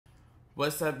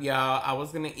What's up, y'all? I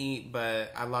was gonna eat,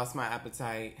 but I lost my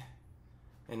appetite.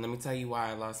 And let me tell you why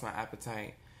I lost my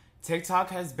appetite. TikTok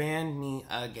has banned me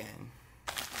again.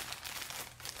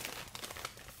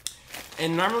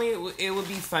 And normally it would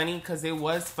be funny because it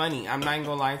was funny. I'm not even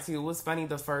gonna lie to you. It was funny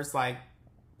the first like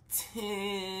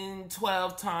 10,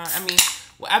 12 times. I mean,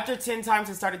 after 10 times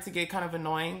it started to get kind of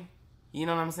annoying. You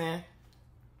know what I'm saying?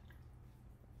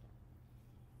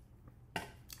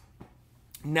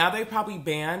 Now they probably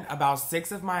banned about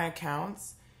 6 of my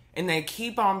accounts. And they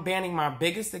keep on banning my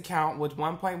biggest account with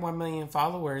 1.1 million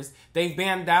followers. They've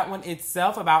banned that one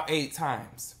itself about 8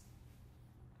 times.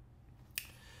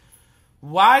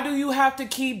 Why do you have to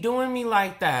keep doing me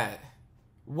like that?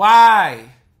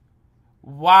 Why?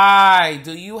 Why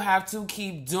do you have to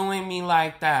keep doing me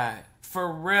like that?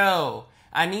 For real.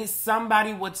 I need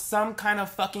somebody with some kind of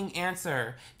fucking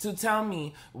answer to tell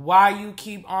me why you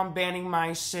keep on banning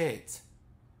my shit.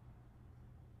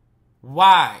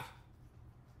 Why?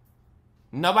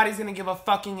 Nobody's gonna give a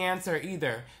fucking answer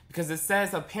either. Because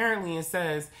apparently it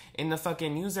says in the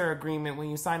fucking user agreement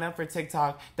when you sign up for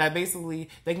TikTok that basically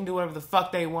they can do whatever the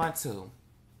fuck they want to.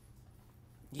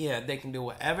 Yeah, they can do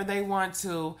whatever they want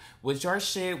to with your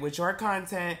shit, with your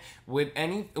content,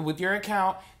 with your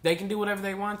account. They can do whatever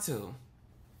they want to.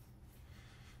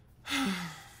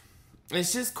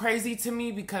 It's just crazy to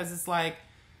me because it's like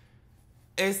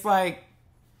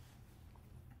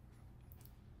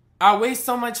I waste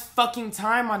so much fucking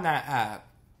time on that app.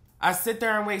 I sit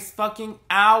there and waste fucking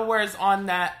hours on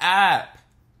that app.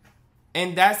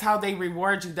 And that's how they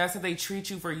reward you. That's how they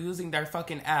treat you for using their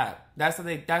fucking app. That's how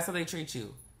they treat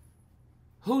you.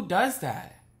 Who does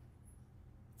that?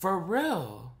 For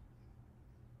real.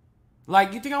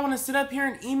 Like, you think I want to sit up here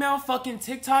and email fucking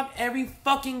TikTok every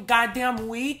fucking goddamn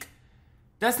week?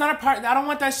 That's not a part. I don't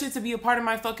want that shit to be a part of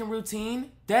my fucking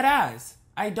routine. Dead ass.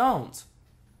 I don't.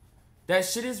 That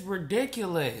shit is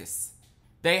ridiculous.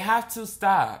 They have to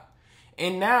stop.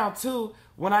 And now, too,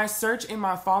 when I search in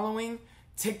my following,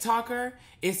 TikToker,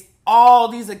 it's all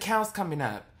these accounts coming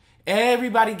up.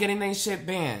 Everybody getting their shit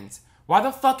banned. Why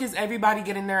the fuck is everybody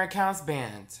getting their accounts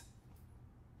banned?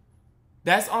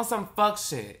 That's on some fuck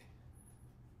shit.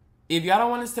 If y'all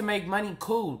don't want us to make money,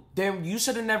 cool. Then you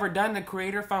should have never done the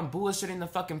creator fund bullshit in the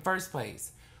fucking first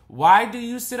place. Why do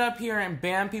you sit up here and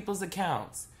ban people's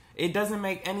accounts? It doesn't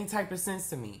make any type of sense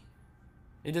to me.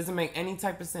 It doesn't make any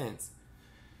type of sense.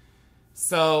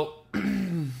 So,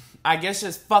 I guess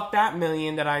just fuck that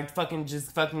million that I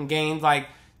just gained. Like,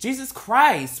 Jesus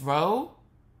Christ, bro.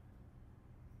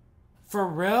 For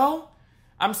real?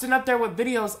 I'm sitting up there with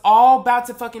videos all about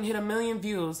to fucking hit 1 million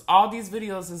views. All these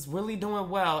videos is really doing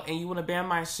well and you want to ban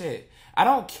my shit. I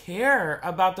don't care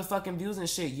about the fucking views and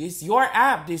shit. It's your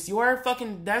app. It's your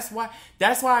fucking... That's why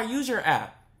I use your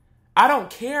app. I don't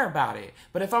care about it.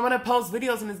 But if I'm going to post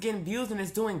videos and it's getting views and it's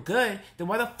doing good, then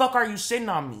why the fuck are you shitting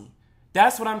on me?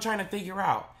 That's what I'm trying to figure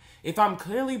out. If I'm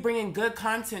clearly bringing good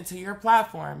content to your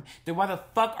platform, then why the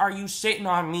fuck are you shitting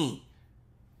on me?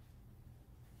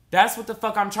 That's what the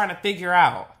fuck I'm trying to figure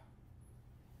out.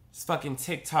 It's fucking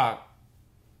TikTok.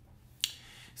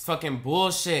 It's fucking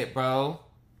bullshit, bro.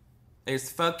 It's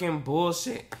fucking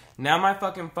bullshit. Now my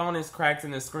fucking phone is cracked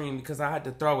in the screen because I had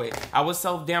to throw it. I was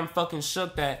so damn fucking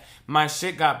shook that my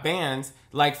shit got banned.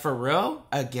 Like, for real?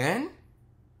 Again?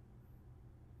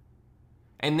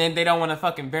 And then they don't want to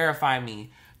fucking verify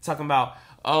me. Talking about,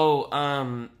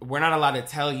 we're not allowed to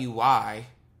tell you why.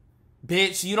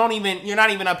 Bitch, you're not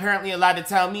even apparently allowed to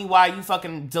tell me why you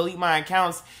fucking delete my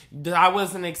accounts. I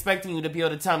wasn't expecting you to be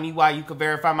able to tell me why you could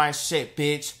verify my shit,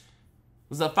 bitch. It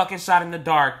was a fucking shot in the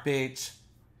dark, bitch.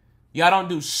 Y'all don't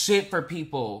do shit for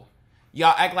people.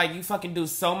 Y'all act like you fucking do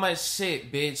so much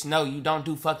shit, bitch. No, you don't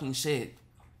do fucking shit.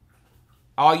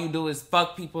 All you do is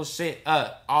fuck people's shit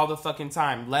up all the fucking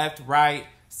time. Left, right,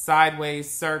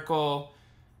 sideways, circle.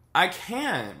 I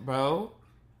can't, bro.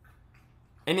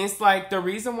 And it's like, the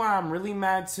reason why I'm really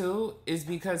mad too is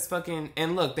because fucking...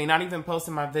 And look, they not even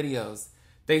posting my videos.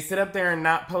 They sit up there and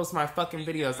not post my fucking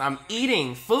videos. I'm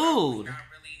eating food.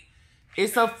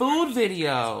 It's a food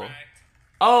video.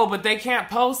 Oh, but they can't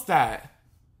post that.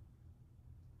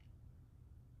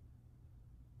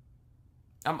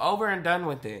 I'm over and done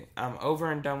with it.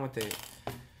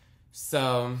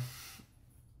 So,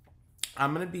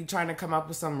 I'm going to be trying to come up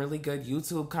with some really good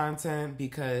YouTube content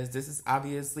because this is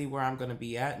obviously where I'm going to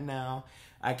be at now.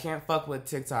 I can't fuck with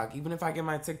TikTok. Even if I get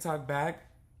my TikTok back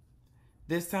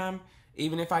this time,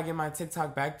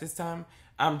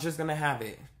 I'm just going to have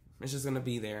it. It's just going to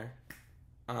be there.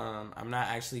 I'm not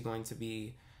actually going to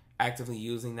be actively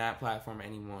using that platform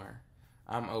anymore.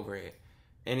 I'm over it.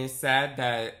 And it's sad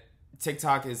that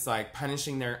TikTok is like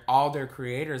punishing all their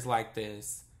creators like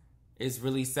this. It's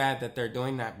really sad that they're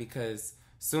doing that, because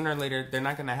sooner or later they're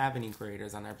not gonna have any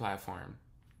creators on their platform.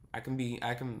 I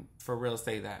can for real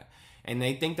say that. And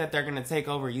they think that they're gonna take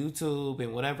over YouTube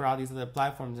and whatever, all these other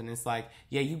platforms, and it's like,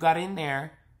 yeah, you got in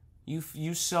there.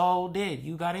 You so did.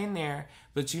 You got in there,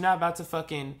 but you're not about to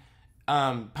fucking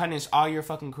punish all your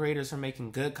fucking creators for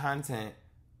making good content.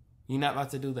 You're not about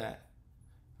to do that.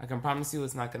 I can promise you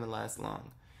it's not gonna last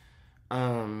long.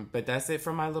 But that's it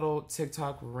for my little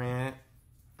TikTok rant.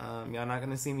 Y'all not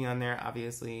gonna see me on there,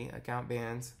 obviously. Account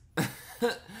bans.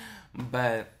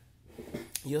 But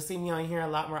you'll see me on here a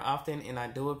lot more often, and I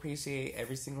do appreciate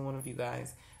every single one of you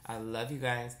guys. I love you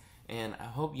guys, and I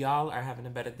hope y'all are having a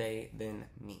better day than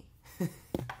me.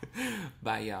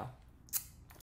 Bye, y'all.